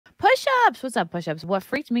Push-ups. What's up, push-ups? What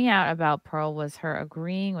freaked me out about Pearl was her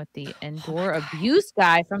agreeing with the indoor abuse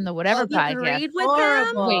guy from the whatever podcast. Agreed with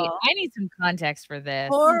Horrible. Wait, I need some context for this.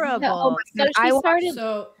 Horrible. So she started.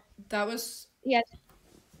 So that was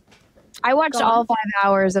I watched all 5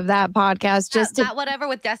 hours of that podcast just to. That whatever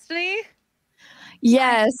with Destiny.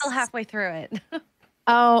 Yes. I'm still halfway through it.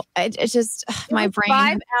 Oh, it's just my brain.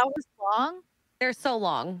 5 hours long. They're so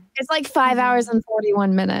long. It's like 5 hours and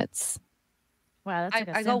 41 minutes. Wow, that's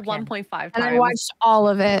like I go 1.5 times. And I watched all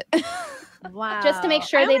of it. Wow. Just to make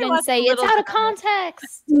sure they didn't say it's out of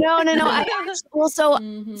context. No.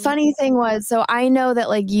 Funny thing was, so I know that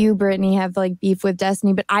like you, Brittany, have like beef with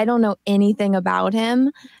Destiny, but I don't know anything about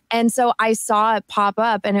him. And so I saw it pop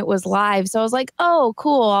up and it was live. So I was like, oh,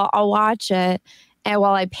 cool. I'll watch it and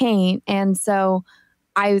while I paint. And so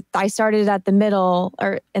I started at the middle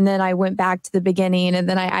and then I went back to the beginning and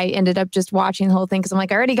then I ended up just watching the whole thing because I'm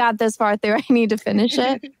like, I already got this far through. I need to finish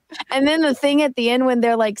it. And then the thing at the end when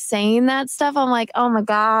they're like saying that stuff, I'm like, oh my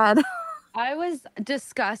God. I was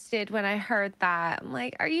disgusted when I heard that. I'm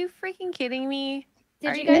like, are you freaking kidding me?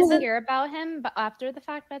 Did you guys hear about him? But after the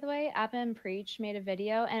fact, by the way, Abin Preach made a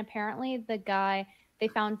video and apparently the guy, they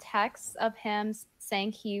found texts of him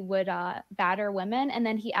saying he would batter women. And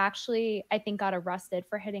then he actually, I think, got arrested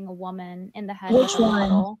for hitting a woman in the head. Which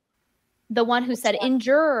one? The one who said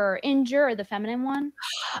injure, the feminine one.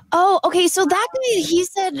 Oh, okay. So that guy, he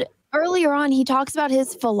said earlier on, he talks about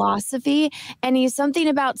his philosophy and he's something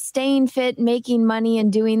about staying fit, making money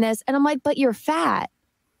and doing this. And I'm like, but you're fat.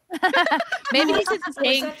 Maybe he's just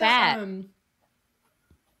staying fat.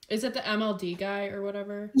 Is it the MLD guy or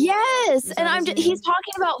whatever? Yes, and he's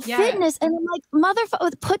talking about fitness, and I'm like,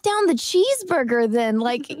 motherfucker, put down the cheeseburger then.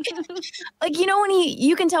 Like, like you know when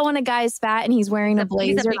you can tell when a guy's fat and he's wearing a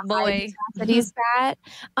blazer. He's a big boy. That he's fat.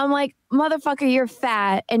 I'm like, motherfucker, you're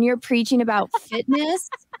fat, and you're preaching about fitness.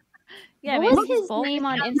 Yeah, what was his name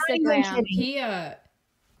on Instagram? He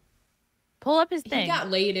pull up his thing. He got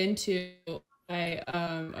laid into by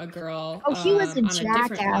a girl. Oh, he was a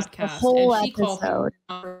jackass the whole episode.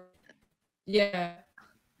 Yeah.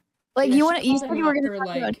 Like you said you were going to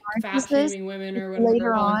talk about fat shaming women or whatever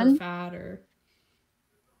later on. Fat or.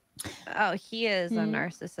 Oh, he is a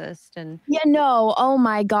narcissist and oh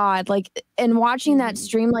my God. Like, and watching that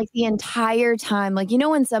stream like the entire time, like, you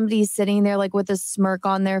know, when somebody's sitting there like with a smirk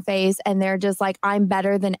on their face and they're just like, I'm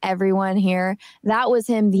better than everyone here. That was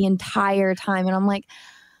him the entire time. And I'm like,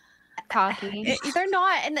 cocky. They're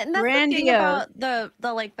not, and that's the thing about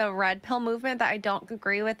the red pill movement that I don't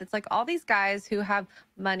agree with. It's like all these guys who have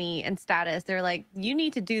money and status, they're like, you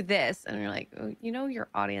need to do this, and you're like, oh, you know, your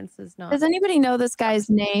audience is not. Does anybody know this guy's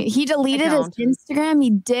name? He deleted his Instagram. He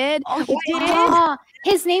did. Oh, he did.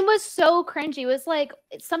 His name was so cringy. It was like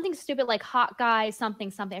something stupid, like hot guy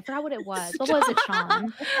something. I forgot what it was. What was it,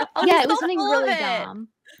 Sean? Yeah, it was something really dumb.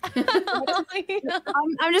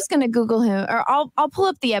 I'm just gonna Google him, or I'll pull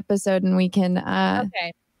up the episode and we can.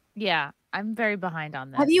 Okay. Yeah, I'm very behind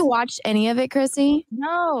on this. Have you watched any of it, Chrissy?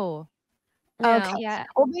 No. Okay. Yeah.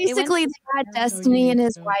 Well, basically, they had Destiny and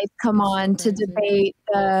his wife come on to debate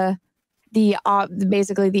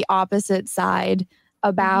basically the opposite side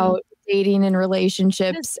about dating and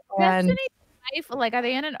relationships. And Destiny's wife, like, are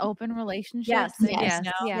they in an open relationship?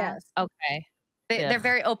 Yes. Okay. They're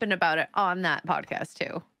very open about it on that podcast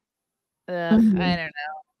too. I don't know.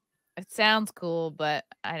 It sounds cool, but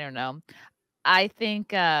I don't know. I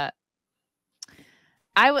think I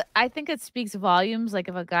think it speaks volumes. Like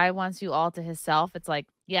if a guy wants you all to himself, it's like,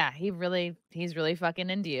 yeah, he's really fucking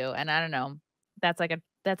into you. And I don't know. That's like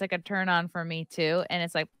a turn on for me too. And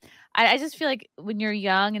it's like I just feel like when you're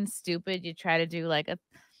young and stupid, you try to do like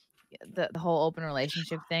the whole open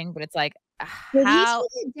relationship thing, but it's like how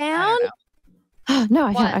down. No,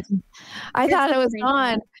 I thought it was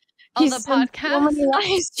on. On the podcast. So many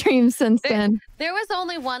live streams since then. There was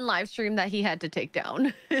only one live stream that he had to take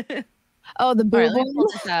down. Oh, the boob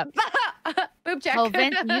one? Boob check. Oh,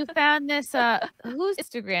 Vince, you found this. Whose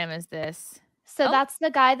Instagram is this? So that's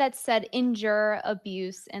the guy that said endure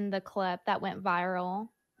abuse in the clip that went viral.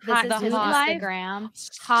 This is his Instagram.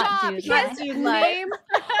 Hot dude life.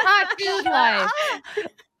 Hot dude life.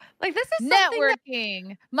 Like this is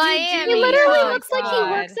networking. Miami. He literally looks like he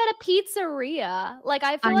works at a pizzeria. Like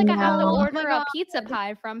I feel like I have to order a pizza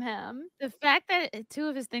pie from him. The fact that two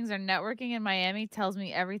of his things are networking in Miami tells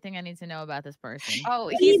me everything I need to know about this person.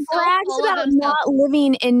 Oh, he brags about not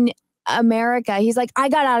living in America. He's like, I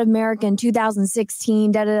got out of America in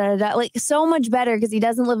 2016. Like so much better because he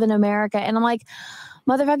doesn't live in America. And I'm like,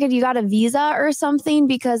 motherfucker, you got a visa or something?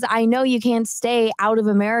 Because I know you can't stay out of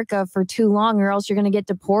America for too long or else you're going to get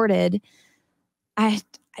deported.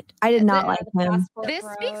 I did not like him. This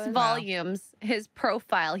speaks volumes. His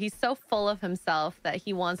profile. He's so full of himself that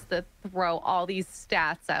he wants to throw all these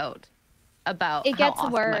stats out about it gets how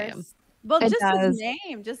awesome worse. I am. Well, It just does. his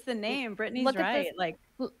name, just the name. Brittany's Look at right. this- Like,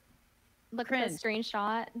 Look cringe. at the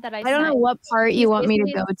screenshot that I don't know what part you want me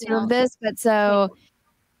to go to of this, but so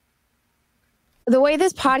the way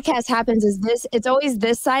this podcast happens is this: it's always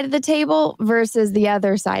this side of the table versus the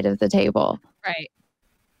other side of the table. Right.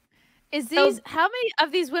 Is these how many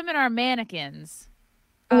of these women are mannequins?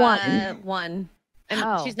 One.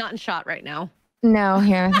 And she's not in shot right now. No,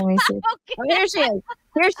 here, let me see. Okay. Oh, here she is.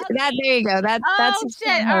 There you go. That's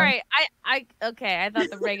shit. All right. I thought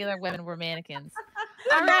the regular women were mannequins.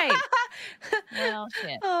 All right. Well,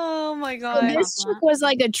 shit. Oh my So god. this chick was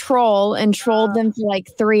like a troll and trolled them for like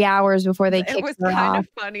 3 hours before they kicked It was her kind off. of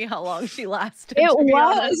funny how long she lasted. It to be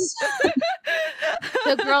was. honest.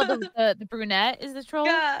 The girl, the brunette, is the troll.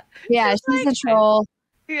 Yeah, she's a troll.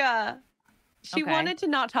 Yeah. She Okay. wanted to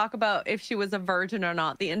not talk about if she was a virgin or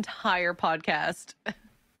not the entire podcast.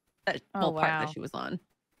 That part wow. that she was on.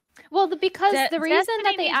 Well, because the reason Destiny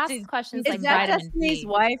that they needs ask to- questions is like that vitamin Destiny's D.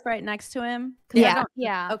 wife right next to him? 'Cause I Yeah. don't-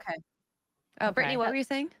 yeah. Okay. Brittany, what were you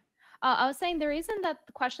saying? I was saying the reason that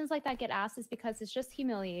questions like that get asked is because it's just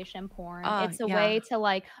humiliation porn. It's a yeah. way to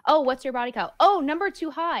like, oh, what's your body count? Oh, number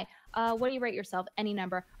too high. What do you rate yourself? Any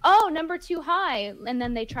number. Oh, number too high. And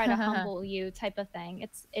then they try to humble you type of thing.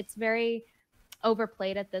 It's very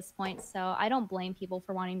overplayed at this point. So I don't blame people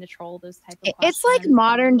for wanting to troll those type of questions. It's like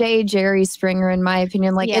modern day Jerry Springer, in my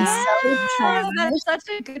opinion. Like it's so Yes, trash. that's such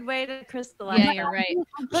a good way to crystallize. Yeah, it. you're right.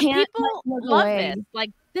 I But can't people look love away. this. Like,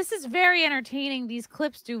 this is very entertaining. These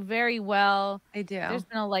clips do very well. I do. There's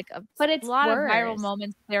been a But it's lot of viral worse.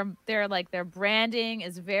 moments. Their branding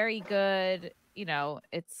is very good. You know,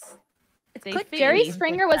 it's they clickbait. feel Jerry it.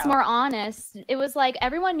 Springer was more honest. It was like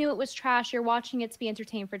everyone knew it was trash. You're watching it to be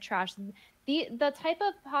entertained for trash. The type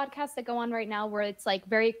of podcasts that go on right now where it's like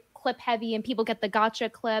very clip heavy and people get the gotcha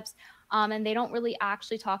clips and they don't really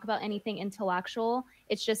actually talk about anything intellectual.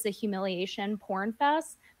 It's just a humiliation porn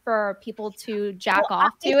fest for people to jack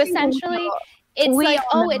off to, essentially. It's we like,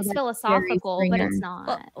 all oh, know it's that's philosophical, Jerry but it's Springer.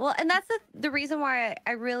 not. Well, and that's the reason why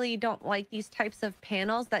I really don't like these types of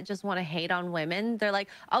panels that just want to hate on women. They're like,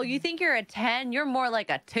 oh, you think you're a 10? You're more like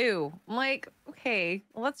a 2. I'm like, okay,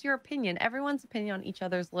 what's your opinion? Everyone's opinion on each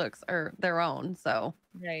other's looks are their own. So,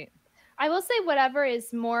 Right. I will say whatever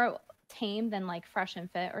is more tame than like Fresh and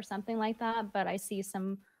Fit or something like that, but I see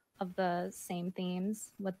some of the same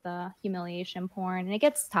themes with the humiliation porn and it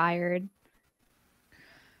gets tired.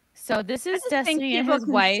 So this I is just think Destiny and people his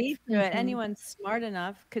can wife, see through it. Mhm. Anyone smart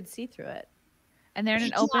enough could see through it. and they're in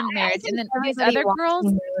an open marriage. And then these Everybody other girls,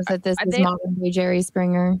 watching knows that this are is they- modern day Jerry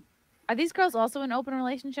Springer. are these girls also in open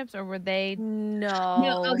relationships, or were they?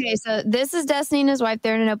 No, okay, so this is Destiny and his wife.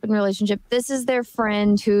 They're in an open relationship. This is their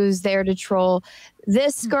friend who's there to troll.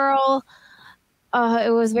 This girl,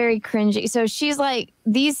 it was very cringy. So she's like,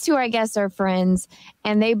 these two, I guess, are friends,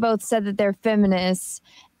 and they both said that they're feminists.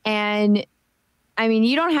 And I mean,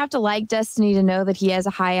 you don't have to like Destiny to know that he has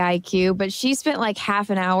a high IQ, but she spent like half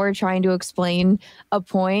an hour trying to explain a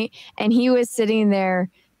point, and he was sitting there,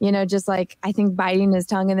 you know, just like, I think, biting his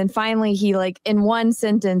tongue. And then finally he, like, in one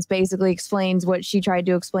sentence basically explains what she tried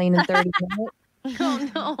to explain in 30 minutes. Oh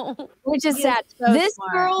no. Which is He sad. so This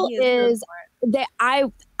smart. girl He so is smart. that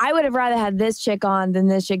I would have rather had this chick on than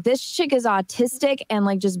this chick. This chick is autistic and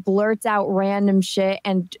like just blurts out random shit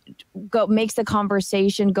and makes the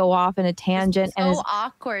conversation go off in a tangent. So And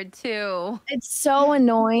awkward too. it's so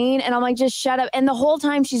annoying. And I'm like, just shut up. And the whole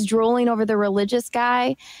time she's drooling over the religious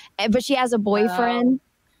guy, but she has a boyfriend.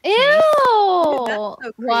 Ew! so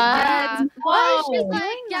crazy. What? Yeah. Why She's is she like,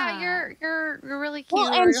 doing yeah, that? you're really cute. Well,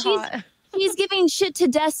 or and you're she's- hot. He's giving shit to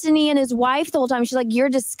Destiny and his wife the whole time. She's like, you're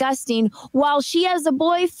disgusting, while she has a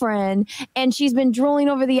boyfriend and she's been drooling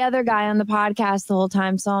over the other guy on the podcast the whole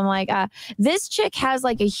time. So I'm like, this chick has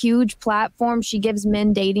like a huge platform. She gives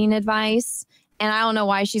men dating advice. And I don't know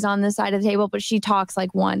why she's on this side of the table, but she talks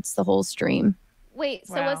like once the whole stream. Wait,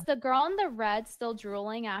 so Wow. was the girl in the red still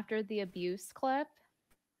drooling after the abuse clip?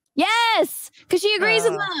 Yes, because she agrees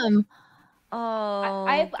with them. Oh,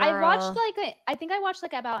 I watched girl. I think I watched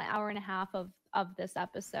like about an hour and a half of this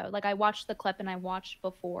episode. Like I watched the clip and I watched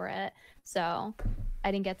before it, so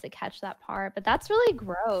I didn't get to catch that part. But that's really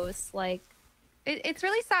gross. Like It's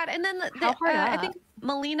really sad. And then How hard I up? think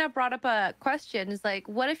Melina brought up a question. Is like,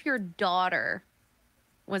 what if your daughter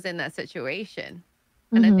was in that situation?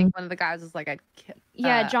 And I think one of the guys was like, I'd kill.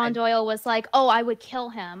 yeah, John Doyle was like, "Oh, I would kill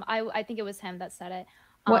him." I think it was him that said it.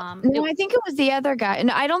 No, I think it was the other guy.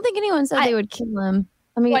 No, I don't think anyone said they would kill him.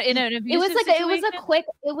 I mean, What, in an It abusive was like situation?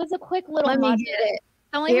 it was a quick little let me mud- get it.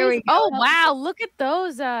 Here we go. Oh wow, look at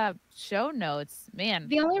those show notes, man.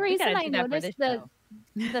 The only reason I noticed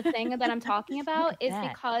the thing that I'm talking about is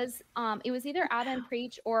that. because it was either Adam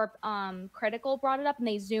Preach or Critical brought it up, and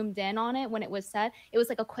they zoomed in on it when it was said. It was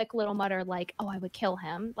like a quick little mutter, like, "Oh, I would kill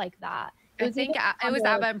him," like that. I think it was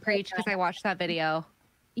Adam Preach because I watched that video.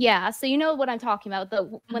 Yeah, so you know what I'm talking about.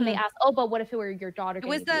 When they asked, "Oh, but what if it were your daughter?" It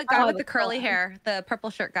was the guy with the curly hair, the purple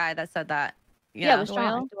shirt guy that said that. Yeah, it was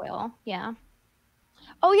Jonathan Doyle. Yeah.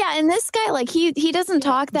 Oh yeah, and this guy, like he doesn't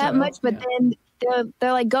talk that much, but then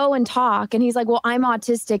they're like, go and talk, and he's like, well, I'm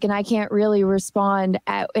autistic and I can't really respond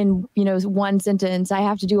in one sentence. I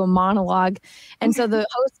have to do a monologue, and so the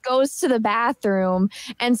host goes to the bathroom,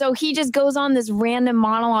 and so he just goes on this random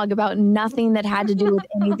monologue about nothing that had to do with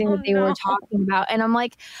anything that they were talking about. And I'm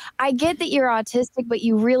like, I get that you're autistic, but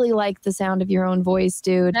you really like the sound of your own voice,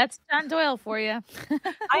 dude. That's John Doyle for you.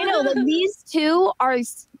 I know that these two are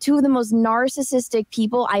two of the most narcissistic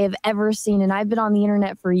people I have ever seen, and I've been on the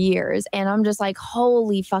internet for years, and I'm just like,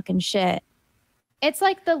 holy fucking shit. It's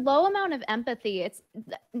like the low amount of empathy.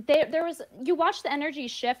 You watch the energy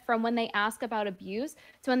shift from when they ask about abuse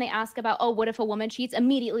to when they ask about, oh, what if a woman cheats?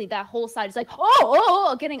 Immediately that whole side is like,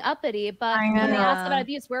 oh, getting uppity. But when they ask about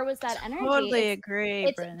abuse, where was that energy? Totally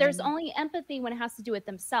agree. There's only empathy when it has to do with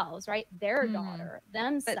themselves, right? Their daughter,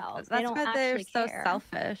 themselves. That's they don't why they're actually so care.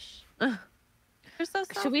 selfish. They're so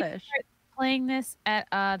selfish. Should we start playing this at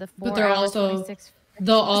the 4 But they're hours, also 26?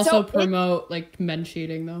 they'll also promote like men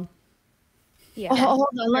cheating though. Yeah. Oh, hold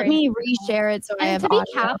on, let me reshare it so I have to be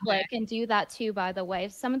audio. Catholic and do that too, by the way.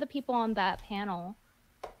 Some of the people on that panel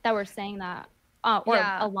that were saying that, or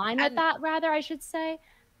align with that, rather, I should say,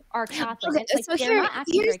 are Catholic. Okay, so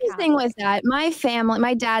here's the thing with that. My family,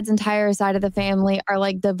 my dad's entire side of the family are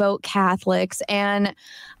like devout Catholics. And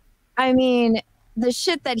I mean, the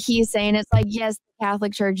shit that he's saying, it's like, yes, the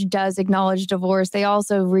Catholic Church does acknowledge divorce. They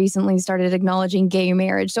also recently started acknowledging gay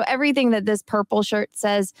marriage. So everything that this purple shirt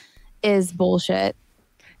says is bullshit.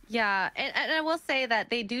 Yeah, and I will say that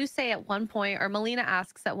they do say at one point, or Melina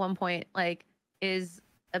asks at one point, like, is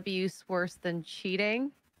abuse worse than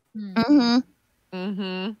cheating? Mm-hmm.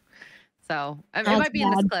 Mm-hmm. So it might be in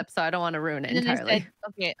this clip, so I don't want to ruin it entirely.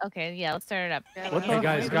 Okay, yeah, let's start it up. Okay,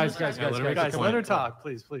 guys, let her talk,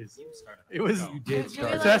 please. It was you did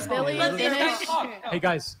start. Hey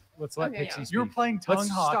guys, let's let Pixie speak. You're playing tongue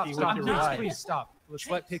hockey with your wife. Please stop. Let's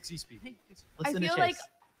let Pixie speak. I feel like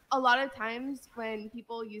a lot of times when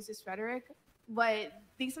people use this rhetoric, but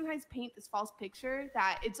they sometimes paint this false picture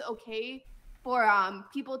that it's okay for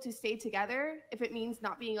people to stay together if it means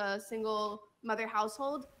not being a single mother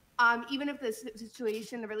household. Even if the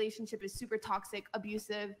situation, the relationship is super toxic,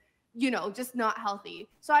 abusive, just not healthy.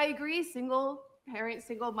 So I agree, single parent,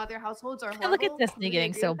 single mother households are horrible. Look at Destiny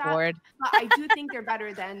getting so bored. But I do think they're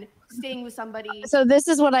better than staying with somebody. So this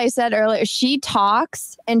is what I said earlier. She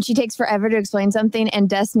talks and she takes forever to explain something, and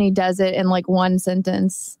Destiny does it in like one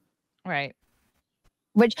sentence. Right.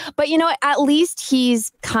 But at least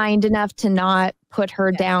he's kind enough to not put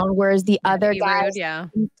her down, whereas the other guys,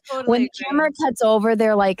 when the camera cuts over,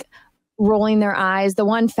 they're like rolling their eyes. The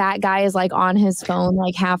one fat guy is like on his phone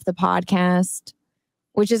like half the podcast,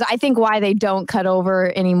 which is I think why they don't cut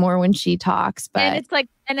over anymore when she talks. But and it's like,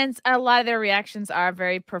 and then a lot of their reactions are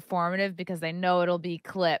very performative because they know it'll be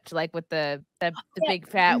clipped, like with the big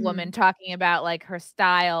fat woman talking about like her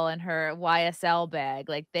style and her YSL bag.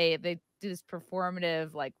 Like they do this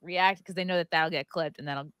performative like react because they know that that'll get clipped and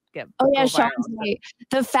that'll get. Oh yeah, Sean's right.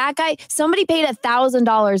 The fat guy. Somebody paid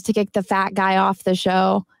 $1,000 to kick the fat guy off the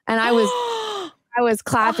show, and I was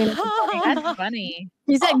clapping. That's funny.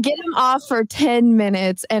 He said, "Get him off for 10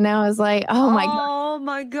 minutes," and I was like, "Oh my god!" Oh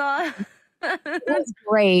my god, it was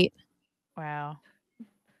great. Wow.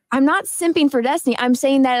 I'm not simping for Destiny. I'm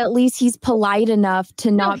saying that at least he's polite enough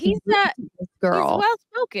to not he's be that girl. He's well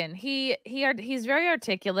spoken. He's very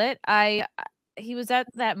articulate. He was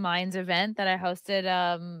at that Minds event that I hosted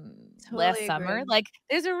last summer. Like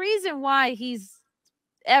there's a reason why he's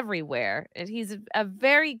everywhere. And he's a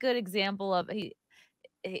very good example of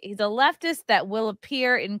he's a leftist that will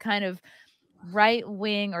appear in kind of right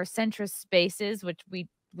wing or centrist spaces, which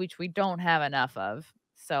we don't have enough of.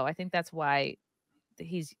 So I think that's why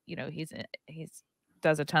he's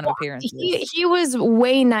does a ton of appearances. He was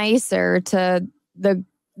way nicer to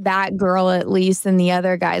that girl at least than the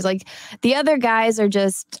other guys. Like the other guys are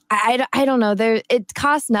just I don't know. It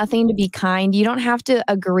costs nothing to be kind. You don't have to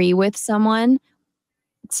agree with someone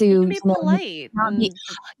to be polite. You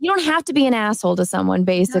don't have to be an asshole to someone,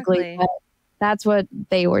 basically. Exactly. That's what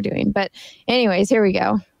they were doing. But anyways, here we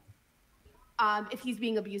go. if he's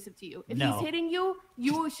being abusive to you. If he's hitting you,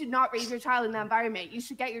 you should not raise your child in that environment. You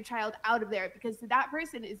should get your child out of there because that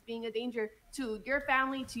person is being a danger to your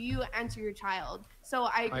family, to you, and to your child. So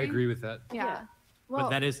I agree with that. Yeah. Well,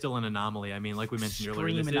 but that is still an anomaly. I mean, like we mentioned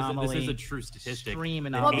earlier, this is a true statistic. Extreme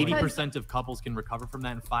anomaly. 80% of couples can recover from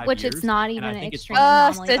that in 5 years. Which it's not even an extreme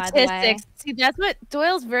anomaly, by the way. See, that's what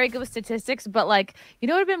Doyle's very good with statistics, but like, you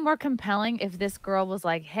know, it would have been more compelling if this girl was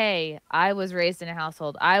like, hey, I was raised in a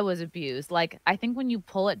household, I was abused. Like, I think when you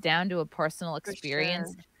pull it down to a personal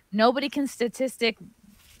experience, nobody can statistic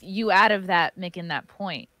you out of that, making that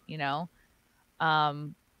point, you know?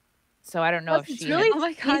 So I don't know if it's she really oh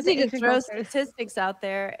my God, easy to throw statistics out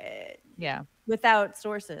there without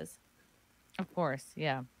sources. Of course,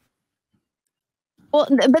 yeah. Well,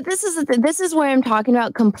 but this is where I'm talking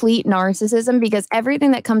about complete narcissism, because everything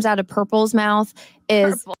that comes out of Purple's mouth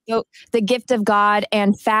is the gift of God,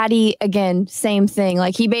 and Fatty, again, same thing.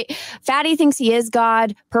 Like Fatty thinks he is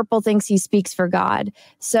God, Purple thinks he speaks for God.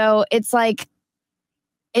 So it's like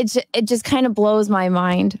it just kind of blows my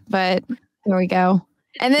mind. But here we go.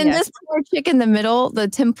 And then this poor chick in the middle, the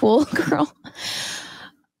Tim Pool girl,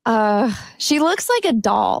 she looks like a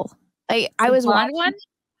doll. I was watching one.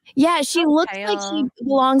 Yeah, she looks like she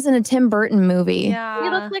belongs in a Tim Burton movie. Yeah, she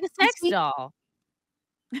looks like a sex doll.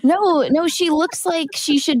 No, she looks like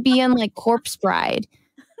she should be in like Corpse Bride.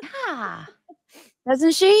 Yeah.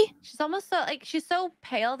 Doesn't she? She's almost so like she's so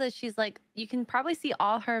pale that she's like you can probably see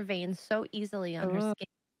all her veins so easily on her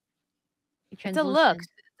skin. It's a look.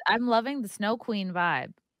 I'm loving the Snow Queen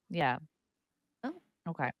vibe. Yeah. Oh.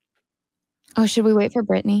 Okay. Oh, should we wait for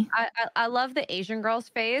Brittany? I love the Asian girl's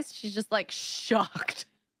face. She's just like shocked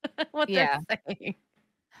what they're saying.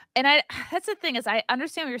 And that's the thing is I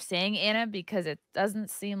understand what you're saying, Anna, because it doesn't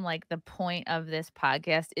seem like the point of this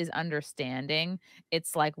podcast is understanding.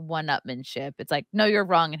 It's like one-upmanship. It's like, no, you're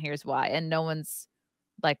wrong, and here's why. And no one's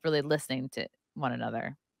like really listening to one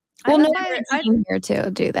another. Well, I'm here to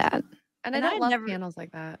do that. And I don't love panels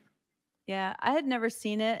like that. Yeah, I had never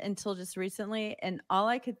seen it until just recently, and all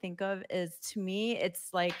I could think of is, to me,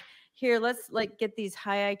 it's like, here, let's like get these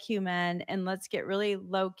high IQ men and let's get really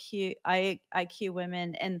low IQ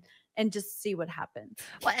women and just see what happens.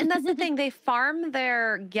 Well, and that's the thing, they farm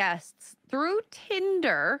their guests through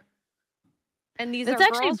Tinder. And these are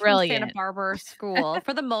girls from Santa Barbara school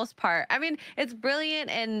for the most part. I mean, it's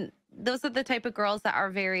brilliant, and those are the type of girls that are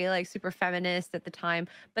very like super feminist at the time,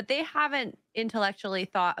 but they haven't intellectually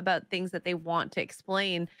thought about things that they want to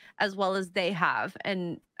explain as well as they have.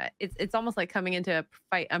 And it's almost like coming into a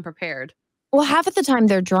fight unprepared. Well, half of the time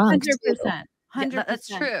they're drunk. 100%. 100%. That's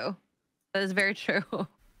true. That is very true.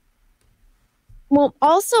 Well,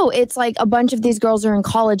 also, it's like a bunch of these girls are in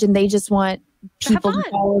college and they just want people to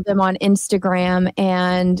follow them on Instagram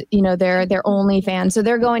and, you know, they're OnlyFans. So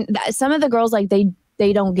they're going, some of the girls, like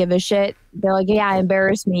they don't give a shit. They're like, yeah,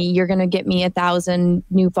 embarrass me. You're going to get me 1,000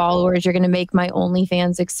 new followers. You're going to make my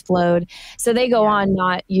OnlyFans explode. So they go on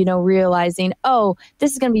not, you know, realizing, oh,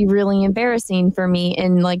 this is going to be really embarrassing for me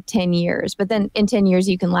in like 10 years. But then in 10 years,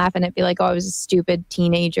 you can laugh and it be like, oh, I was a stupid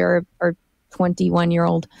teenager or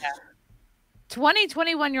 21-year-old. Yeah.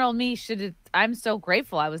 21-year-old me I'm so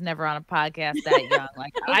grateful I was never on a podcast that young.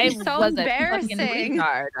 Like I was embarrassing. A fucking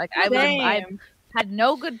retard. Like I had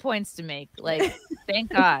no good points to make. Like, thank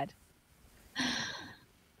God.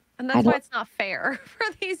 And that's why it's not fair for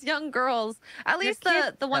these young girls. At least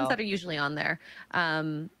the ones that are usually on there.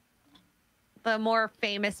 The more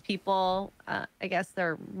famous people, I guess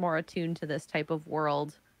they're more attuned to this type of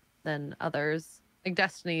world than others. Like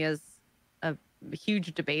Destiny is a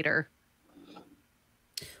huge debater.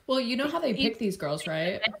 Well, you know how they pick these girls,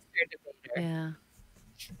 right? Yeah.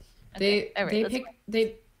 They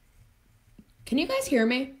Can you guys hear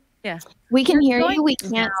me? Yeah. We can hear you. We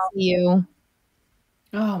can't see you.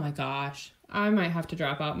 Oh my gosh. I might have to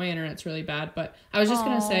drop out. My internet's really bad, but I was just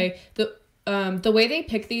gonna say the way they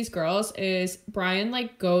pick these girls is Brian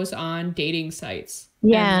like goes on dating sites.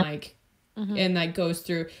 Yeah. And like goes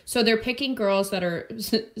through. So they're picking girls that are,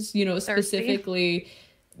 you know, specifically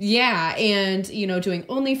and you know, doing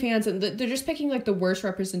OnlyFans, and they're just picking like the worst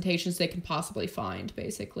representations they can possibly find,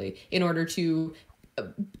 basically, in order to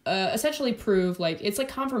essentially prove like it's like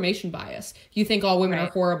confirmation bias. You think all women are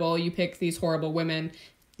horrible, you pick these horrible women,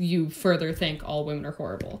 you further think all women are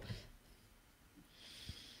horrible.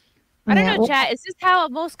 I don't know, chat. Is this how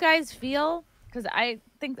most guys feel? Because I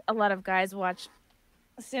think a lot of guys watch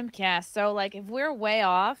Simpcast. So like if we're way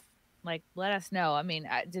off, like let us know. I mean,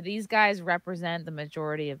 do these guys represent the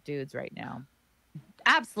majority of dudes right now?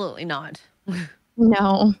 Absolutely not.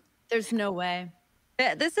 No. There's no way.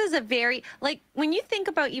 This is a very, like, when you think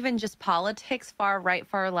about even just politics, far right,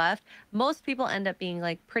 far left, most people end up being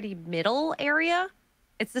like pretty middle area.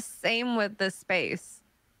 It's the same with the space.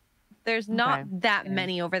 There's not that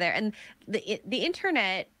many over there. And the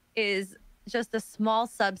internet is just a small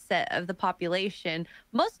subset of the population.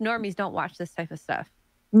 Most normies don't watch this type of stuff.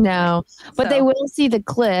 No, but they will see the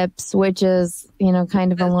clips, which is, you know,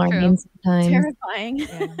 kind of alarming sometimes. Terrifying.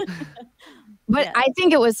 Yeah. But I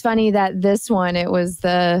think it was funny that this one, it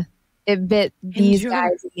bit these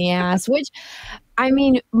guys in the ass, which, I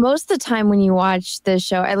mean, most of the time when you watch this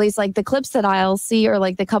show, at least like the clips that I'll see or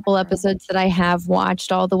like the couple episodes that I have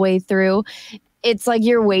watched all the way through, it's like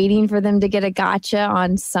you're waiting for them to get a gotcha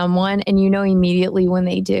on someone and you know immediately when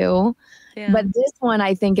they do. Yeah. But this one,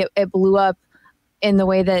 I think it blew up in the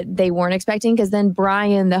way that they weren't expecting, because then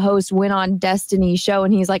Brian, the host, went on Destiny's show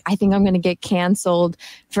and he's like, I think I'm going to get canceled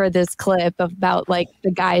for this clip about like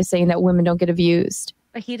the guy saying that women don't get abused.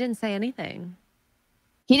 But he didn't say anything.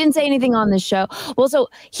 He didn't say anything on the show. Well, so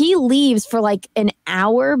he leaves for like an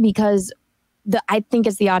hour because I think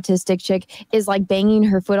it's the autistic chick is like banging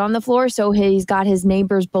her foot on the floor. So he's got his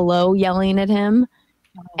neighbors below yelling at him.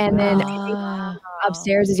 And then I think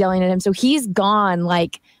upstairs is yelling at him. So he's gone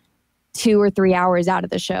like 2 or 3 hours out of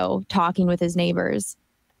the show talking with his neighbors.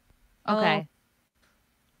 Okay.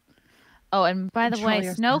 Oh, and by the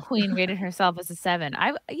way, Snow Queen rated herself as a 7.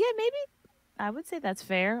 Maybe I would say that's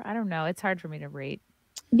fair. I don't know. It's hard for me to rate.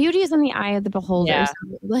 Beauty is in the eye of the beholder. Yeah. So,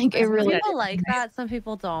 like it really. Some people like that. Some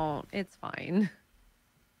people don't. It's fine.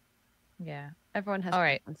 Yeah. Everyone has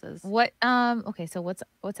preferences. What? Okay. So what's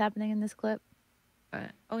happening in this clip?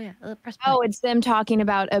 It's them talking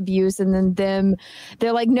about abuse, and then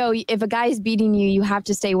they're like, no, if a guy's beating you, you have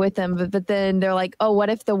to stay with him. But then they're like, oh, what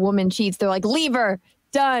if the woman cheats? They're like, leave her,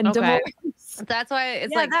 done, divorce. That's why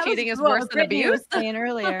it's like cheating is worse than abuse. Was saying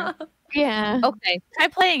earlier. Yeah. Okay, try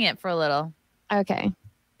playing it for a little. Okay.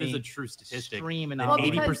 Is a true statistic. Extreme that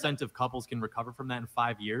 80% of couples can recover from that in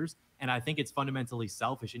 5 years. And I think it's fundamentally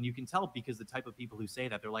selfish. And you can tell because the type of people who say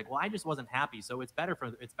that, they're like, well, I just wasn't happy, so it's better for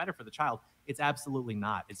the child. It's absolutely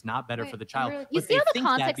not. It's not better for the child. Really? You see how the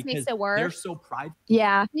context makes it worse? They're so prideful.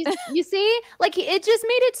 Yeah. You see? Like, it just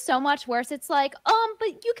made it so much worse. It's like, but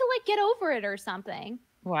you can like get over it or something.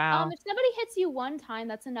 Wow. If somebody hits you one time,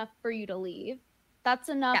 that's enough for you to leave. That's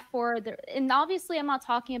enough and obviously I'm not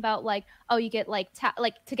talking about like, oh, you get like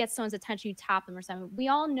to get someone's attention, you tap them or something. We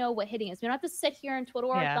all know what hitting is. We don't have to sit here and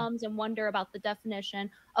twiddle our thumbs and wonder about the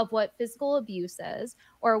definition of what physical abuse is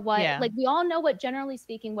or what, like we all know what, generally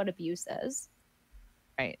speaking, what abuse is.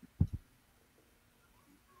 Right.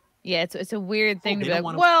 Yeah. It's a weird thing to be like,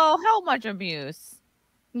 well, how much abuse?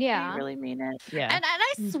 Yeah. Do you really mean it? Yeah. And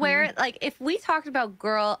I swear, like if we talked about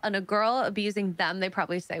a girl abusing them, they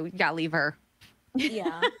probably say, we gotta leave her.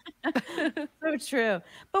 Yeah. So true.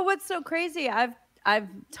 But what's so crazy, I've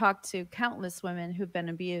talked to countless women who've been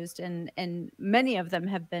abused, and many of them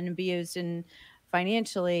have been abused in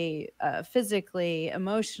financially, physically,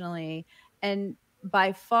 emotionally, and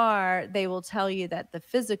by far they will tell you that the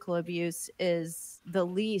physical abuse is the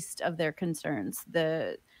least of their concerns.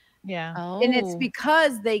 And it's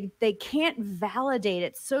because they can't validate.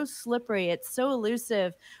 It's so slippery, it's so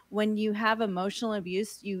elusive. When you have emotional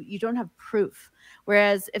abuse, you don't have proof.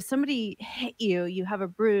 Whereas if somebody hit you, you have a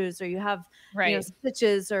bruise or you have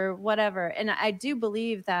stitches or whatever. And I do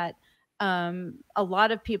believe that a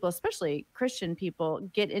lot of people, especially Christian people,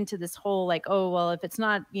 get into this whole like, oh, well, if it's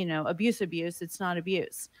not, abuse, it's not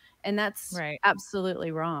abuse. And that's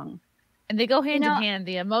absolutely wrong. And they go hand in hand.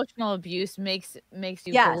 The emotional abuse makes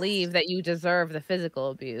you believe that you deserve the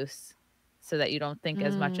physical abuse, so that you don't think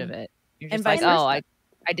as much of it. You're just like, oh, I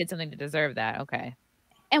did something to deserve that. Okay.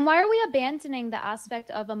 And why are we abandoning the aspect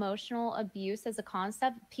of emotional abuse as a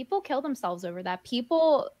concept? People kill themselves over that.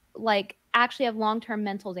 People like actually have long-term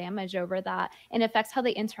mental damage over that, and affects how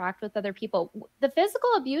they interact with other people. The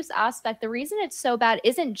physical abuse aspect, the reason it's so bad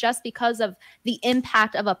isn't just because of the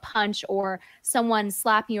impact of a punch or someone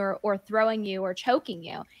slapping you or throwing you or choking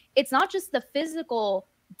you. It's not just the physical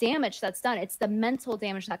damage that's done, it's the mental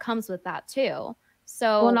damage that comes with that too.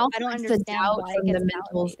 So I don't understand why it gets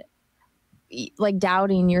validated. Like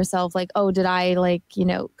doubting yourself, like, oh, did I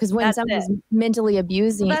because when somebody's mentally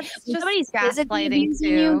abusing, somebody's physically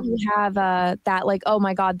abusing you have that like, oh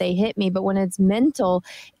my God, they hit me. But when it's mental,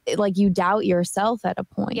 like you doubt yourself at a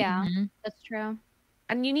point. Yeah, that's true.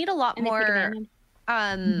 And you need a lot more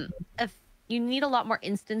if you need a lot more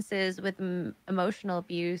instances with emotional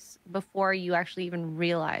abuse before you actually even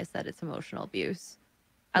realize that it's emotional abuse,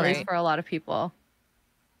 at least for a lot of people.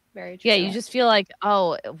 Very true. Yeah, you just feel like,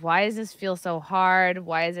 oh, why does this feel so hard?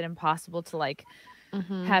 Why is it impossible to like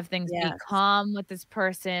have things be calm with this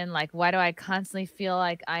person? Like, why do I constantly feel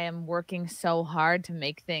like I am working so hard to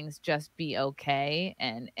make things just be okay?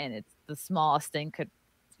 And it's the smallest thing could,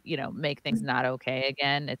 you know, make things not okay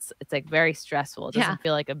again. It's like very stressful. It doesn't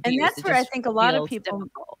feel like abuse. And that's where I think a lot of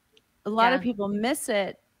people miss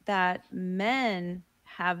it, that men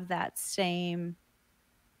have that same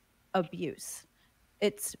abuse.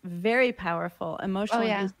 It's very powerful. Emotional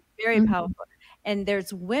abuse, very powerful. And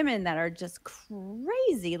there's women that are just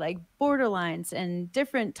crazy, like borderlines, and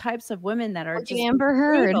different types of women that are just Amber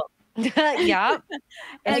Heard. Yeah.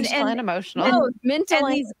 and emotional. Mental.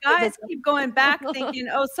 And these guys keep going back thinking,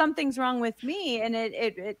 oh, something's wrong with me. And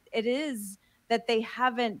it is that they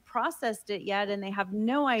haven't processed it yet, and they have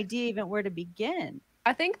no idea even where to begin.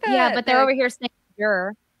 I think that but they're over here saying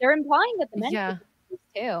endure. They're implying that the men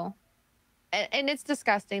too. And it's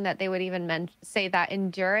disgusting that they would even say that.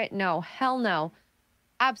 Endure it. No, hell no.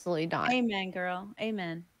 Absolutely not. Amen, girl.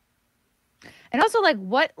 Amen. And also, like,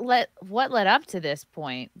 what led up to this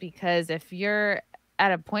point? Because if you're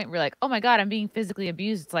at a point where you're like, oh my God, I'm being physically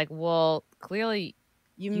abused, it's like, well, clearly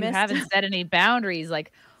you haven't set any boundaries.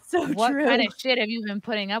 Like, what kind of shit have you been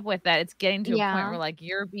putting up with that it's getting to a point where like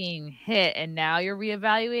you're being hit and now you're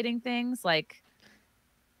reevaluating things? Like,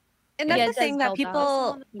 and that's the thing that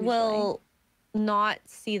people will not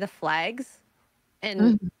see the flags.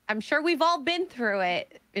 And I'm sure we've all been through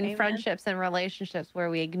it in friendships and relationships where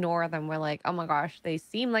we ignore them. We're like, oh my gosh, they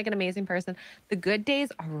seem like an amazing person. The good days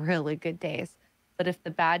are really good days. But if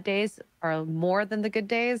the bad days are more than the good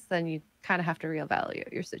days, then you kind of have to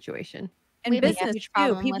reevaluate your situation. And we have a huge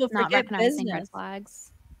problem with not recognizing red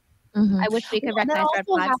flags. I wish we could recognize red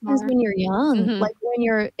flags happens more. When you're young, like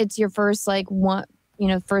when it's your first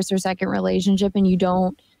first or second relationship, and you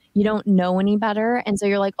don't know any better, and so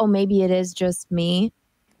you're like, oh, maybe it is just me.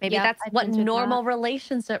 Maybe that's what normal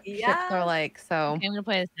relationships are like. So okay, I'm gonna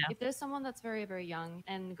play this now. If there's someone that's very, very young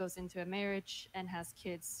and goes into a marriage and has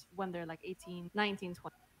kids when they're like 18, 19,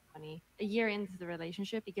 20, a year into the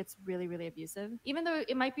relationship, it gets really, really abusive. Even though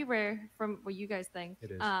it might be rare from what you guys think.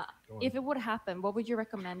 It is. If it would happen, what would you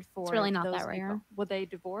recommend for It's really not those that rare. people? Would they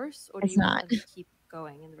divorce, or It's do you not. want them to keep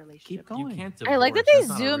going in the relationship? Keep going. You can't I like that divorce. they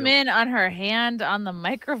That's not a zoom real- in on her hand on the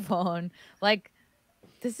microphone. Like,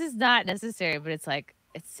 this is not necessary, but it's like,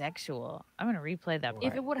 it's sexual. I'm gonna replay that part.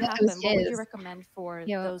 If it would That happen, was what would you his. recommend for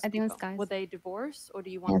Yo, those I think it's people? guys. Would they divorce, or do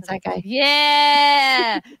you Yeah, want it's them that guy.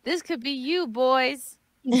 Yeah, this could be you, boys.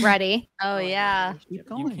 He's ready. oh yeah, You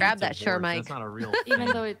grab can't that sure, divorce. Mike. That's not a real even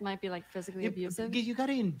thing. though it might be like physically abusive? You got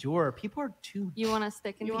to endure. People are too. You want to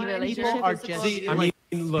stick in the People relationship? are is just. supposed to I be-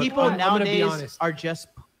 mean, look, people I'm gonna be nowadays honest. are just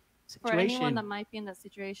for anyone situation. that might be in that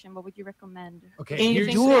situation, what would you recommend? Okay,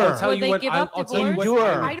 Endure. I'll tell Would you they what. give I'll up tell you what.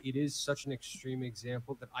 divorce? It is such an extreme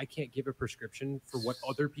example that I can't give a prescription for what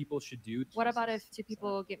other people should do. What about if two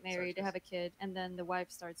people get married, they have a kid, and then the wife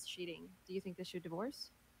starts cheating? Do you think they should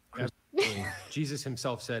divorce? Jesus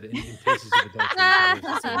himself said in cases of adultery.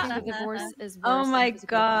 So you think the divorce is worse Oh than my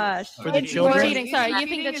physical gosh. For the abuse? children? Cheating, sorry, you think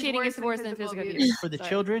Cheating that is cheating is worse than physical abuse? For the Sorry.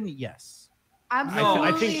 children, yes. Absolutely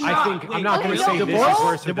I think not. I'm not Okay, going to no, say this divorce- is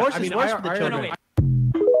worse. divorce I mean, is worse for the children.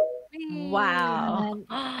 Wow.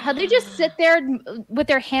 How they just sit there with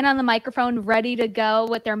their hand on the microphone, ready to go,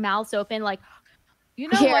 with their mouths open, like, You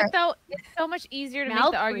know Here. what though? It's so much easier to make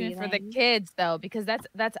Mouth the argument for the breathing. kids though, because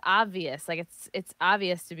that's obvious. Like it's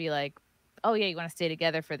obvious to be like, oh yeah, you want to stay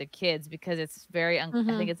together for the kids because it's very. I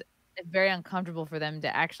think it's very uncomfortable for them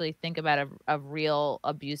to actually think about a real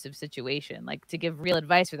abusive situation, like to give real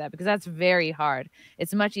advice for that, because that's very hard.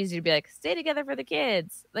 It's much easier to be like, stay together for the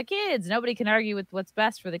kids. The kids. Nobody can argue with what's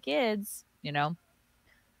best for the kids. You know.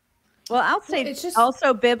 Well, I'll say it's just-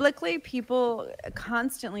 also biblically, people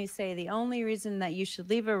constantly say the only reason that you should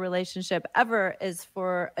leave a relationship ever is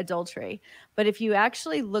for adultery. But if you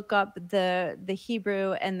actually look up the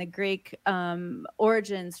Hebrew and the Greek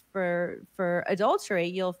origins for adultery,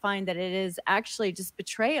 you'll find that it is actually just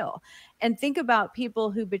betrayal. And think about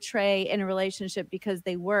people who betray in a relationship because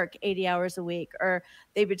they work 80 hours a week, or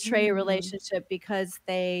they betray a relationship because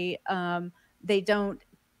they don't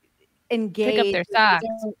engage. Pick up their socks.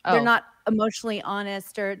 They're Oh. not emotionally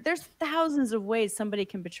honest, or there's thousands of ways somebody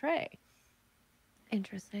can betray.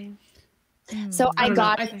 Interesting. So I don't know.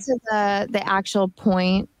 got into the actual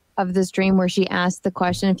point of this dream where she asked the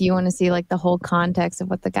question, if you want to see like the whole context of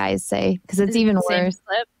what the guys say, because it's even Same worse.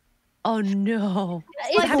 clip. Oh no.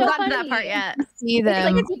 It's I haven't so gotten to that funny. part yet. See It's like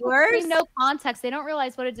them. it's worse. No context. They don't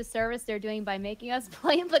realize what a disservice they're doing by making us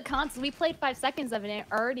play the context. We played 5 seconds of it and it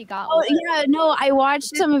already got Oh worse. yeah, no, I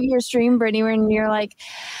watched some of your stream, Brittany, when you're like,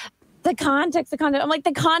 the context. I'm like,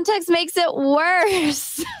 the context makes it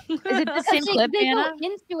worse. Is it the same clip, they Anna? go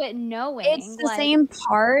into it knowing It's the same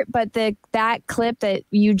part, but that clip that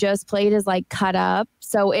you just played is like cut up.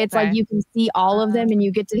 So it's like you can see all of them and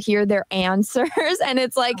you get to hear their answers. And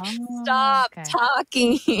it's like, stop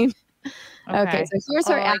talking. Okay, so here's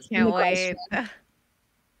her asking the question.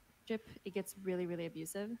 It gets really, really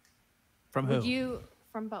abusive. From who?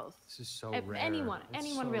 From both. This is so if rare. anyone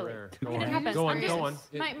So really. rare. I mean, it happens. Go on.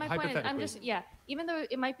 My point is, I'm just even though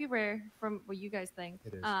it might be rare from what you guys think,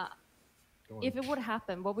 it is. If it would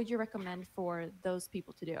happen, what would you recommend for those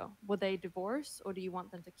people to do? Would they divorce, or do you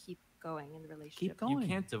want them to keep going in the relationship? Keep going. You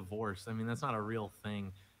can't divorce. I mean, that's not a real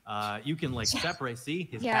thing. You can like separate. See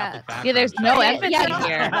his Catholic background. Yeah, there's no empathy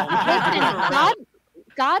here.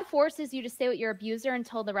 God forces you to stay with your abuser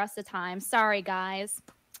until the rest of the time. Sorry, guys.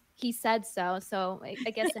 He said so. So I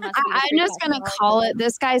guess it must be. I'm just going to call it,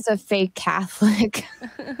 this guy's a fake Catholic.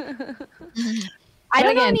 I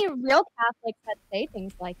don't know any real Catholics that say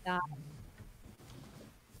things like that.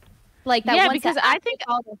 Like that. Yeah, ones because that I think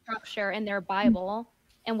all the structure in their Bible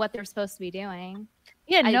and what they're supposed to be doing.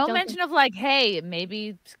 Yeah, no mention of like, hey,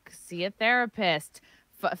 maybe see a therapist.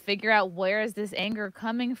 Figure out where is this anger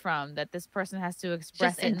coming from that this person has to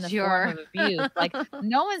express it in the form of abuse. Like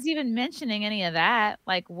no one's even mentioning any of that.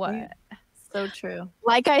 Like what? So true.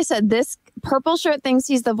 Like I said, this purple shirt thinks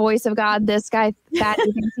he's the voice of God. This guy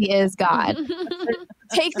fatty thinks he is God.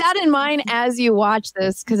 Take that in mind as you watch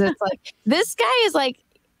this, because it's like this guy is like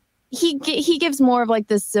he gives more of like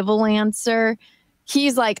the civil answer.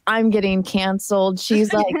 He's like, I'm getting canceled.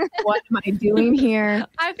 She's like, what am I doing here?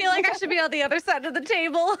 I feel like I should be on the other side of the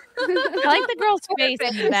table. I like the girl's face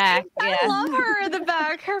in the back. Yeah. I love her in the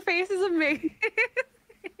back. Her face is amazing.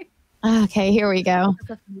 Okay, here we go.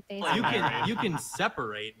 Well, you can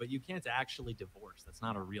separate, but you can't actually divorce. That's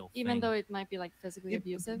not a real thing. Even though it might be like physically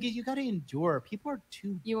abusive. You got to endure. People are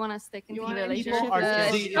too. You want to stick in the relationship.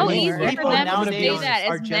 relationship. So easy for them to say nowadays that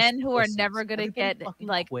are as just men who are pussies. never going to get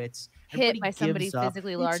like quits. hit by somebody gives up.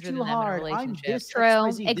 physically It's larger too than them in a hard. I'm relationship. this True.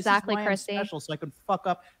 XYZ. Exactly, This is why I'm Chrissy. special, so I can fuck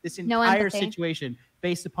up this No entire empathy. situation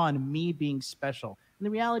based upon me being special. And the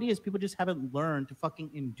reality is, people just haven't learned to fucking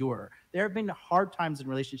endure. There have been hard times in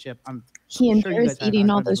relationship. He sure you endures guys have eating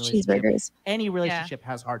hard all times in those relationship. cheeseburgers. Any relationship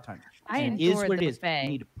has hard times. I And it is endured what the it is. buffet. You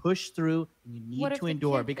need to push through. And you need to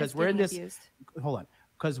endure because we're in this. Hold on,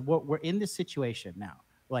 because we're in this situation now,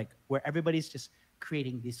 like where everybody's just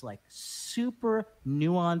creating this like super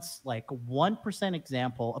nuanced, like 1%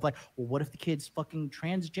 example of like, well, what if the kid's fucking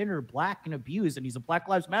transgender, black, and abused, and he's a Black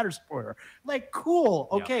Lives Matter supporter? Like, cool,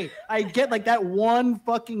 okay, I get like that one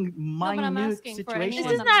fucking minute situation.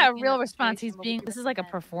 This is not a real response. This is like a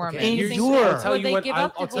performance. Endure. I'll tell you what.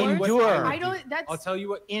 I'll tell you what. Endure. I don't. That's. I'll tell you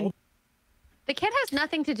what. The kid has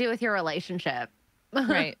nothing to do with your relationship.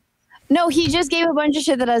 Right. No, he just gave a bunch of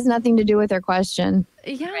shit that has nothing to do with their question.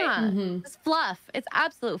 Yeah. It's fluff. It's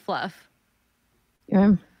absolute fluff.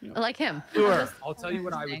 Yeah. Like him. I'll tell you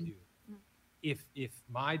what I would do. If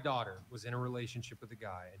my daughter was in a relationship with a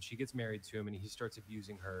guy and she gets married to him and he starts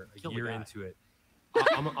abusing her a year into it,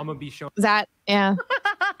 I'm gonna be showing That, yeah.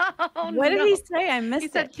 What did he say? I missed it. He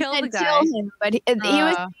said kill the guy. Kill him, but he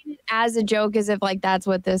was saying it as a joke, as if like that's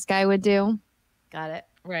what this guy would do. Got it.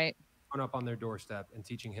 Right. up on their doorstep and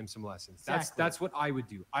teaching him some lessons. Exactly. That's what I would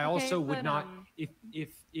do. I also would not,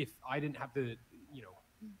 if I didn't have the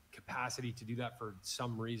capacity to do that for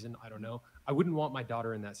some reason, I don't know, I wouldn't want my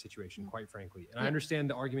daughter in that situation, quite frankly. And I understand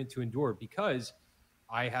the argument to endure, because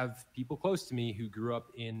I have people close to me who grew up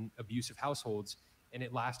in abusive households, and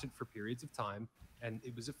it lasted for periods of time, and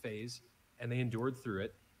it was a phase, and they endured through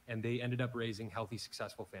it, and they ended up raising healthy,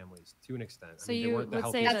 successful families to an extent. So you would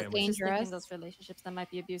say that's dangerous in those relationships that might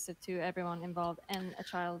be abusive to everyone involved and a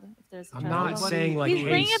child, if there's a child. I'm not saying like he's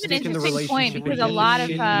bringing up an interesting point, because a lot of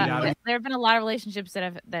there have been a lot of relationships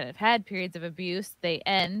that have had periods of abuse. They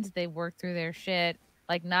end, they work through their shit.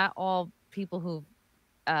 Like not all people who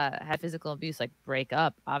have physical abuse like break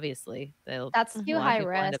up. Obviously, that's too high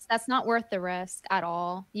risk. That's not worth the risk at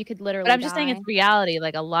all. You could literally. But I'm just saying it's reality.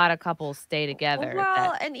 Like a lot of couples stay together.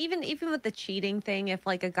 Well, and even with the cheating thing, if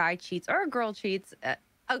like a guy cheats or a girl cheats,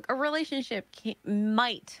 a relationship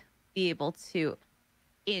might be able to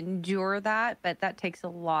endure that, but that takes a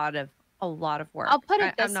lot of work. I'll put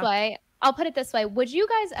it this way. Would you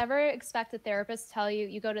guys ever expect a therapist to tell you,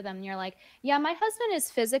 you go to them and you're like, yeah, my husband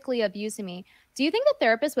is physically abusing me. Do you think the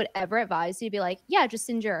therapist would ever advise you to be like, yeah, just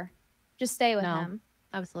endure, just stay with him?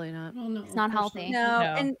 Absolutely not. No, it's not healthy.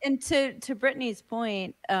 No. And to Brittany's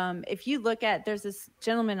point, if you look at, there's this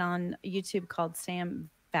gentleman on YouTube called Sam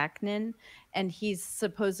Vaknin, and he's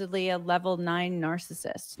supposedly a level 9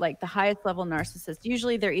 narcissist, like the highest level narcissist.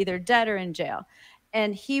 Usually they're either dead or in jail.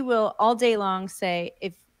 And he will all day long say,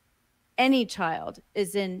 if any child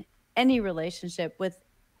is in any relationship with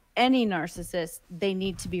any narcissist, they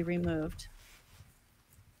need to be removed.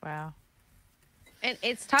 Wow. And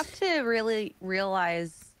it's tough to really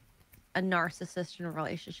realize a narcissist in a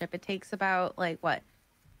relationship. It takes about like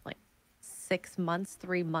 6 months,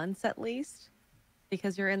 3 months at least,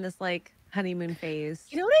 because you're in this like honeymoon phase.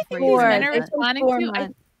 You know what I think these men are responding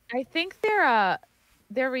to? I think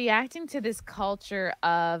they're reacting to this culture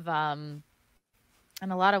of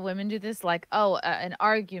and a lot of women do this, like, an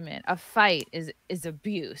argument, a fight is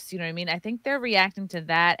abuse. You know what I mean? I think they're reacting to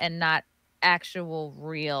that and not actual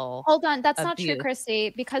real. Hold on, that's abuse. not true,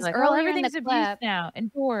 Chrissy, because like, earlier everything's in the abuse clip now.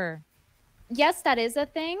 Endure. Yes, that is a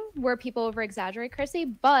thing where people over exaggerate, Chrissy,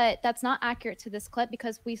 but that's not accurate to this clip,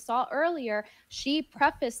 because we saw earlier she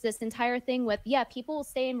prefaced this entire thing with, yeah, people will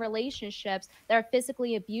stay in relationships that are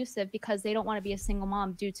physically abusive because they don't want to be a single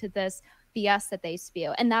mom due to this BS that they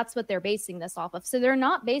spew. And that's what they're basing this off of. So they're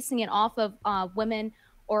not basing it off of women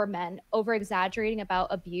or men over exaggerating about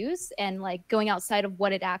abuse and like going outside of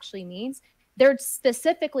what it actually means. They're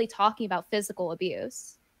specifically talking about physical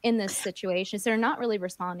abuse in this situation. So they're not really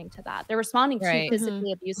responding to that. They're responding to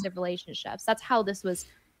physically abusive relationships. That's how this was,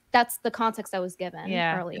 that's the context that was given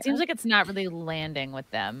earlier. It seems like it's not really landing with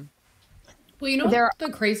them. Well, you know what the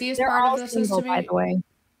craziest part of this is to me? By the way.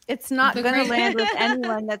 It's not going to land with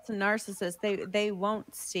anyone that's a narcissist. They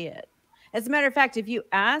won't see it. As a matter of fact, if you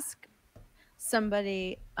ask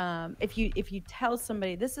somebody, if you tell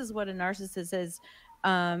somebody this is what a narcissist is,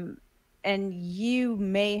 and you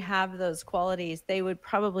may have those qualities, they would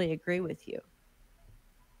probably agree with you.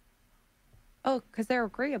 Oh, because they're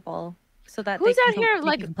agreeable, so that who's they out here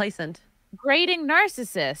like complacent grading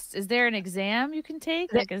narcissists? Is there an exam you can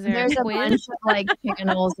take? Like, is there There's a bunch of like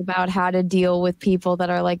channels about how to deal with people that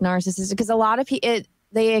are like narcissistic, because a lot of people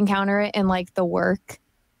they encounter it in like the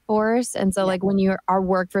workforce, and so like when you are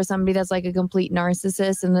work for somebody that's like a complete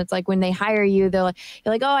narcissist, and it's like when they hire you, you're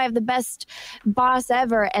like, oh, I have the best boss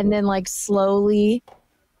ever, and then like slowly,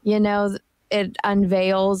 it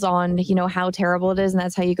unveils on how terrible it is, and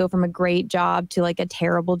that's how you go from a great job to like a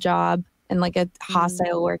terrible job and like a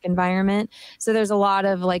hostile work environment. So there's a lot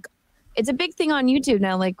of like, it's a big thing on YouTube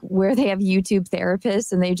now, like where they have YouTube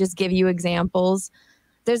therapists and they just give you examples.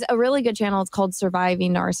 There's a really good channel. It's called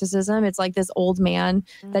Surviving Narcissism. It's like this old man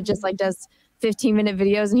that just like does 15-minute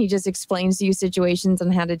videos, and he just explains to you situations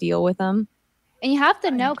and how to deal with them. And you have to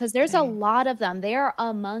know, because there's a lot of them. They are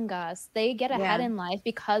among us. They get ahead in life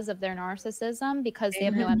because of their narcissism, because they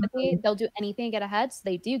have no empathy. They'll do anything to get ahead, so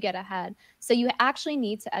they do get ahead. So you actually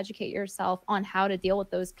need to educate yourself on how to deal with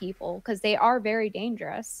those people, because they are very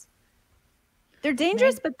dangerous. They're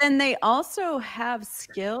dangerous, but then they also have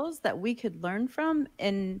skills that we could learn from.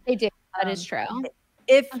 And they do. That is true.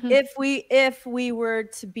 If we were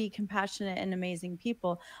to be compassionate and amazing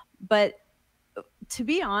people, but to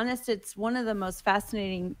be honest, it's one of the most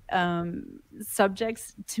fascinating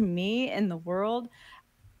subjects to me in the world.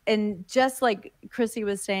 And just like Chrissy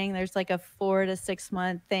was saying, there's like a 4 to 6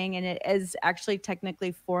 month thing, and it is actually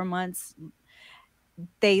technically 4 months.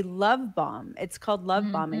 They love bomb. It's called love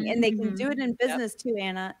bombing, and they can do it in business too,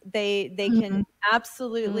 Anna. They can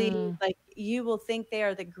absolutely, like, you will think they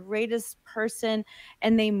are the greatest person,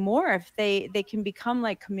 and they morph. They can become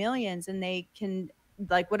like chameleons, and they can,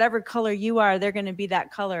 like, whatever color you are, they're going to be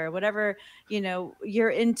that color. Whatever you're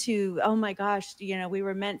into, oh my gosh, we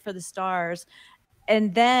were meant for the stars.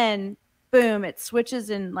 And then boom, it switches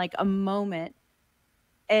in like a moment.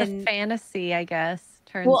 And the fantasy, I guess,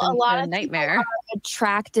 turns a into lot a of nightmare. People are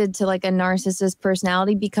attracted to like a narcissist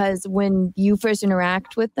personality, because when you first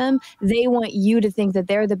interact with them, they want you to think that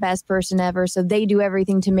they're the best person ever, so they do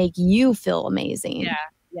everything to make you feel amazing.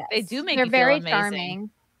 Yeah, they do make They're you very feel amazing. charming.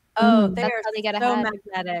 Oh, That's they're how they get so ahead.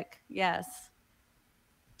 magnetic. Yes.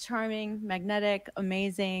 Charming, magnetic,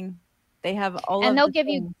 amazing. They have all and of they'll the give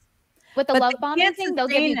things. you, with the But love they bombing can't thing, they'll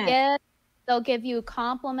give you sustain it. gifts, they'll give you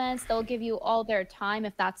compliments, they'll give you all their time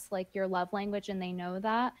if that's like your love language and they know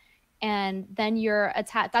that. And then you're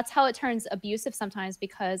attached. That's how it turns abusive sometimes,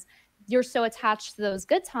 because you're so attached to those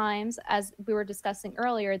good times, as we were discussing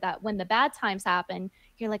earlier, that when the bad times happen,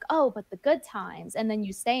 you're like, oh, but the good times. And then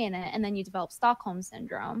you stay in it, and then you develop Stockholm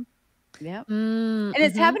syndrome. Yep. And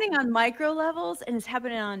it's happening on micro levels, and it's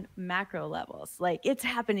happening on macro levels. Like, it's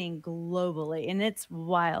happening globally, and it's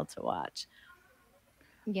wild to watch.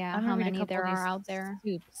 Yeah, I'm how gonna read a many couple there of these are out there.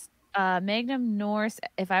 soups. Magnum Norse,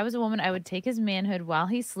 if I was a woman, I would take his manhood while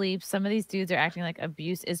he sleeps. Some of these dudes are acting like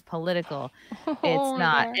abuse is political. It's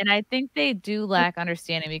not. And I think they do lack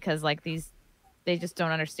understanding because like they just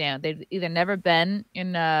don't understand. They've either never been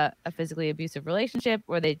in a physically abusive relationship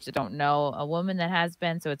or they just don't know a woman that has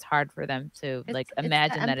been. So it's hard for them to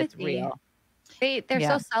imagine that it's real. They're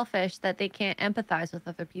so selfish that they can't empathize with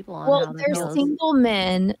other people on how they there's feel. single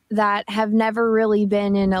men that have never really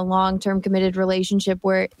been in a long-term committed relationship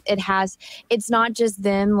where it's not just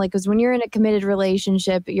them. Like, because when you're in a committed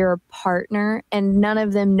relationship, you're a partner, and none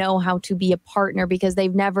of them know how to be a partner because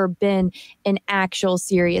they've never been an actual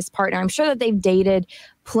serious partner. I'm sure that they've dated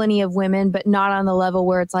plenty of women, but not on the level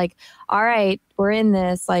where it's like, all right, we're in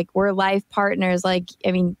this, like, we're life partners. Like,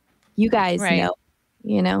 I mean, you guys know,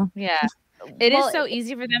 you know? Yeah. It is so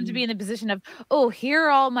easy for them to be in the position of, oh, here are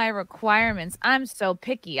all my requirements. I'm so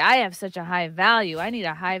picky. I have such a high value. I need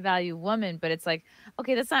a high value woman. But it's like,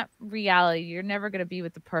 okay, that's not reality. You're never going to be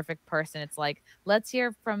with the perfect person. It's like, let's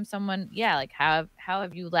hear from someone. Yeah. Like how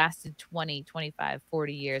have you lasted 20, 25,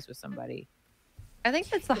 40 years with somebody? I think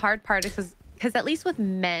that's the hard part because at least with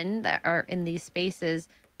men that are in these spaces,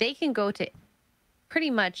 they can go to pretty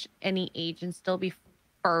much any age and still be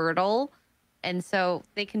fertile. And so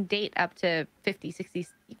they can date up to 50, 60,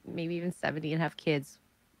 maybe even 70 and have kids.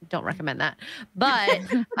 Don't recommend that. But,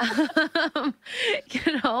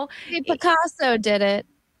 you know. Hey, Picasso did it.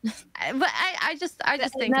 But I just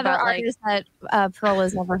think another about artist that Pearl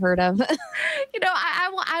has never heard of. You know,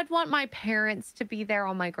 I'd want my parents to be there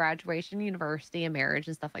on my graduation, university, and marriage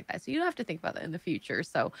and stuff like that. So you have to think about that in the future.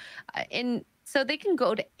 So, so they can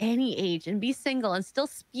go to any age and be single and still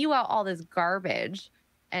spew out all this garbage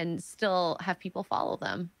and still have people follow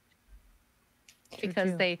them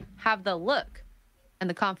because they have the look and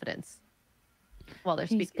the confidence while they're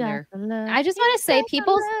speaking there. I just want to say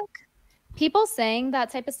people saying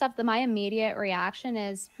that type of stuff, my immediate reaction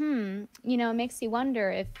is, you know, it makes you wonder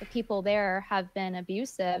if the people there have been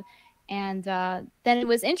abusive. And then it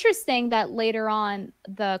was interesting that later on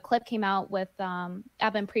the clip came out with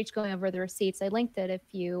Abin Preach going over the receipts. I linked it if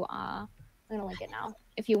you I'm gonna link it now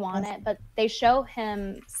if you want it, but they show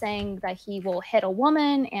him saying that he will hit a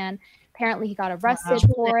woman, and apparently he got arrested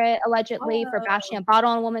for it, allegedly for bashing a bottle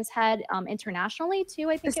on a woman's head internationally too.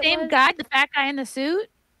 I think the same guy, the fat guy in the suit.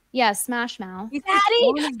 Yeah, Smash Mouth.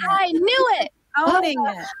 I knew it. Owning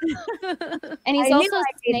it. And he's also a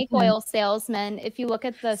snake oil salesman. If you look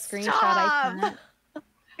at the screenshot I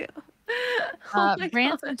sent.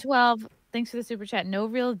 Branson 12, thanks for the super chat. No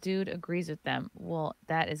real dude agrees with them. Well,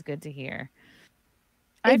 that is good to hear.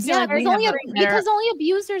 Yeah, because only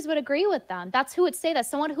abusers would agree with them. That's who would say that.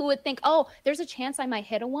 Someone who would think, oh, there's a chance I might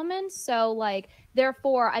hit a woman, so like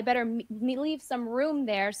therefore I better leave some room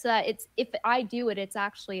there so that if I do it, it's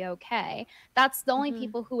actually okay. That's the only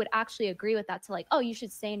people who would actually agree with that. To like, oh, you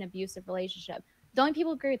should stay in an abusive relationship. The only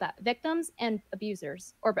people who agree with that: victims and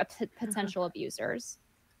abusers or potential abusers.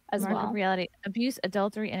 As well. Reality, abuse,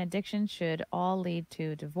 adultery, and addiction should all lead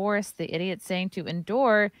to divorce. The idiot saying to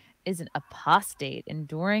endure is an apostate.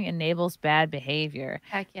 Enduring enables bad behavior.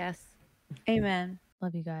 Heck yes. Amen.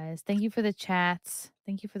 Love you guys. Thank you for the chats.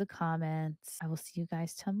 Thank you for the comments. I will see you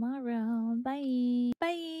guys tomorrow. Bye.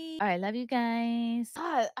 Bye. All right. Love you guys.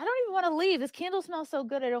 God, I don't even want to leave. This candle smells so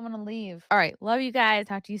good. I don't want to leave. All right. Love you guys.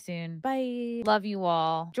 Talk to you soon. Bye. Love you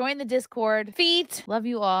all. Join the Discord. Feet. Love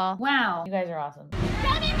you all. Wow. You guys are awesome.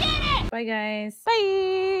 Bye, guys.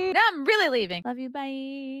 Bye. Now I'm really leaving. Love you.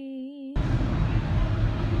 Bye.